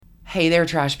Hey there,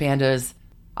 Trash Pandas.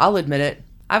 I'll admit it,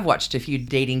 I've watched a few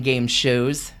dating game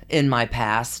shows in my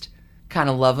past. Kind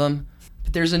of love them.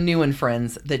 But there's a new one,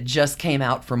 friends, that just came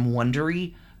out from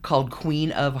Wondery called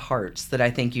Queen of Hearts that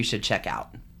I think you should check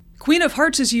out. Queen of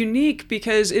Hearts is unique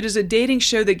because it is a dating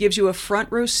show that gives you a front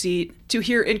row seat to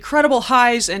hear incredible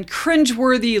highs and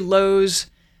cringeworthy lows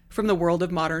from the world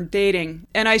of modern dating.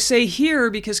 And I say here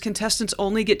because contestants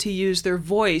only get to use their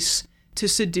voice to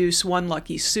seduce one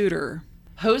lucky suitor.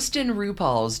 Host and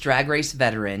RuPaul's Drag Race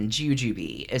veteran,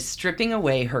 Jujubee, is stripping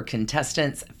away her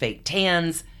contestants' fake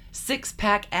tans,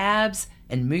 six-pack abs,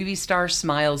 and movie star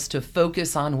smiles to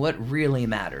focus on what really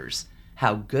matters,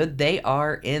 how good they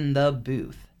are in the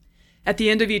booth. At the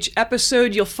end of each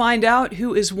episode, you'll find out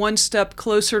who is one step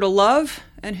closer to love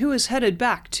and who is headed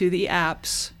back to the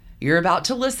apps. You're about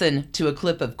to listen to a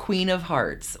clip of Queen of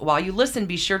Hearts. While you listen,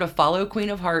 be sure to follow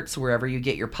Queen of Hearts wherever you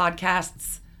get your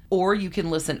podcasts, or you can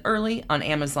listen early on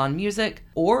Amazon Music,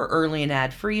 or early and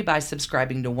ad-free by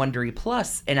subscribing to Wondery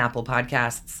Plus in Apple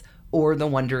Podcasts or the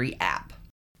Wondery app.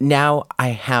 Now I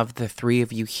have the three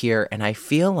of you here, and I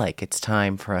feel like it's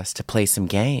time for us to play some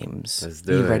games. Let's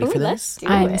do you it. ready for Let's this?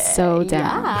 do I'm it. so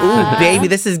down. Yeah. Ooh, baby,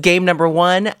 this is game number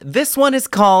 1. This one is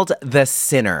called The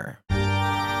Sinner.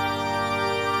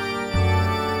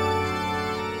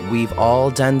 We've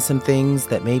all done some things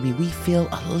that maybe we feel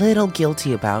a little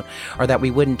guilty about or that we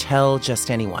wouldn't tell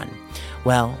just anyone.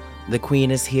 Well, the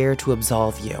Queen is here to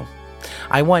absolve you.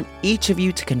 I want each of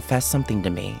you to confess something to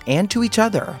me and to each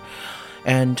other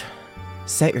and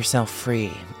set yourself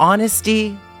free.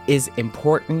 Honesty is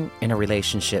important in a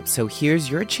relationship, so here's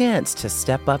your chance to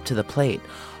step up to the plate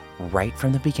right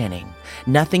from the beginning.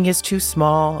 Nothing is too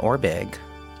small or big,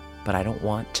 but I don't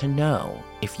want to know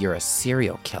if you're a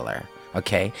serial killer.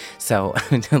 Okay, so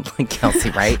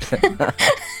Kelsey, right?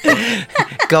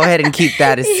 Go ahead and keep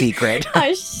that a secret.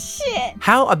 Oh, shit.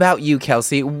 How about you,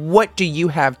 Kelsey? What do you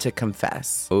have to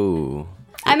confess? Ooh.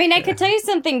 I mean, I could tell you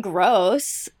something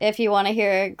gross if you want to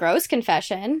hear a gross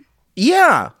confession.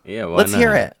 Yeah. Yeah, why Let's not?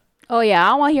 hear it. Oh, yeah,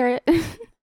 I want to hear it.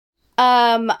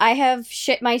 I have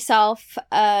shit myself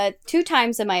 2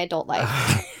 times in my adult life.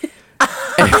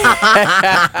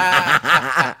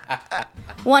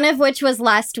 One of which was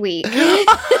last week.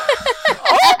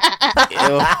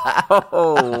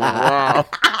 Oh, wow.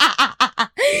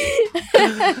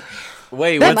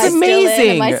 Wait, That's what's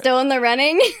amazing. Am I still in the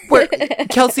running?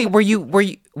 Kelsey, were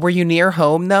you near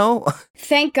home though?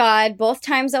 Thank God. Both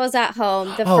times I was at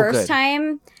home. The Oh, first good.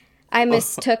 time I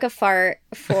mistook a fart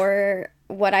for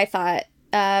what I thought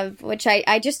of, which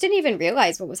I just didn't even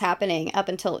realize what was happening up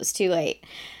until it was too late.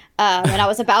 And I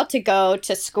was about to go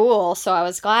to school, so I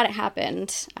was glad it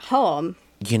happened at home.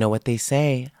 You know what they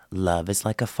say, love is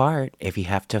like a fart. If you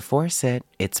have to force it,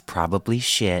 it's probably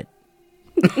shit.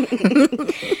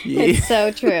 It's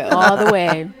so true. All the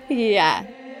way. Yeah.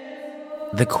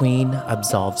 The Queen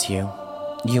absolves you.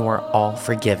 You are all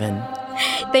forgiven.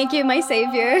 Thank you, my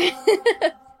savior.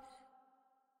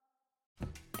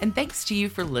 And thanks to you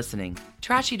for listening.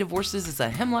 Trashy Divorces is a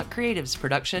Hemlock Creatives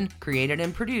production, created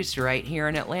and produced right here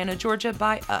in Atlanta, Georgia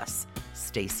by us,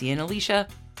 Stacy and Alicia,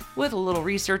 with a little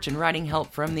research and writing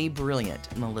help from the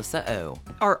brilliant Melissa O.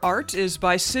 Our art is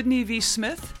by Sydney V.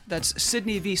 Smith. That's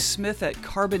Sydney V. Smith at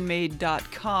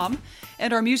carbonmade.com.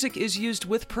 And our music is used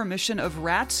with permission of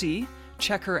Ratsy.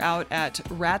 Check her out at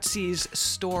Ratsy's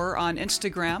store on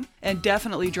Instagram. And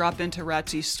definitely drop into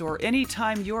Ratsy's store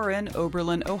anytime you're in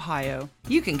Oberlin, Ohio.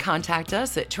 You can contact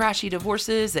us at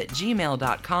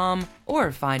trashydivorces@gmail.com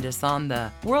or find us on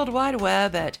the World Wide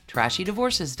Web at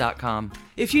trashydivorces.com.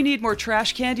 If you need more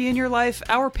trash candy in your life,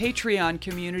 our Patreon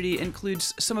community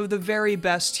includes some of the very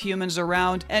best humans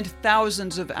around and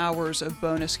thousands of hours of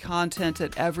bonus content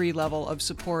at every level of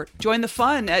support. Join the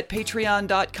fun at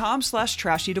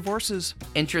patreon.com/trashydivorces.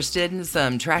 Interested in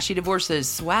some Trashy Divorces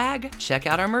swag? Check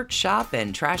out our merch shop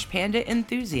and Trash Panda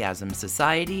Enthusiasm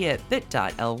Society at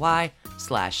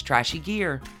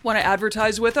bit.ly/trashygear. Want to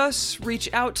advertise with us? Reach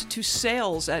out to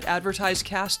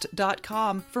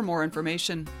sales@advertisecast.com for more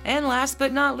information. And last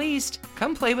but not least,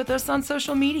 come play with us on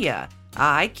social media.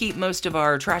 I keep most of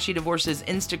our Trashy Divorces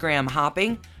Instagram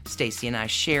hopping. Stacy and I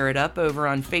share it up over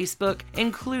on Facebook,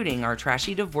 including our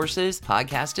Trashy Divorces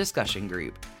podcast discussion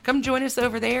group. Come join us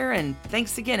over there, and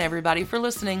thanks again, everybody, for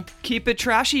listening. Keep it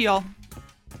trashy, y'all.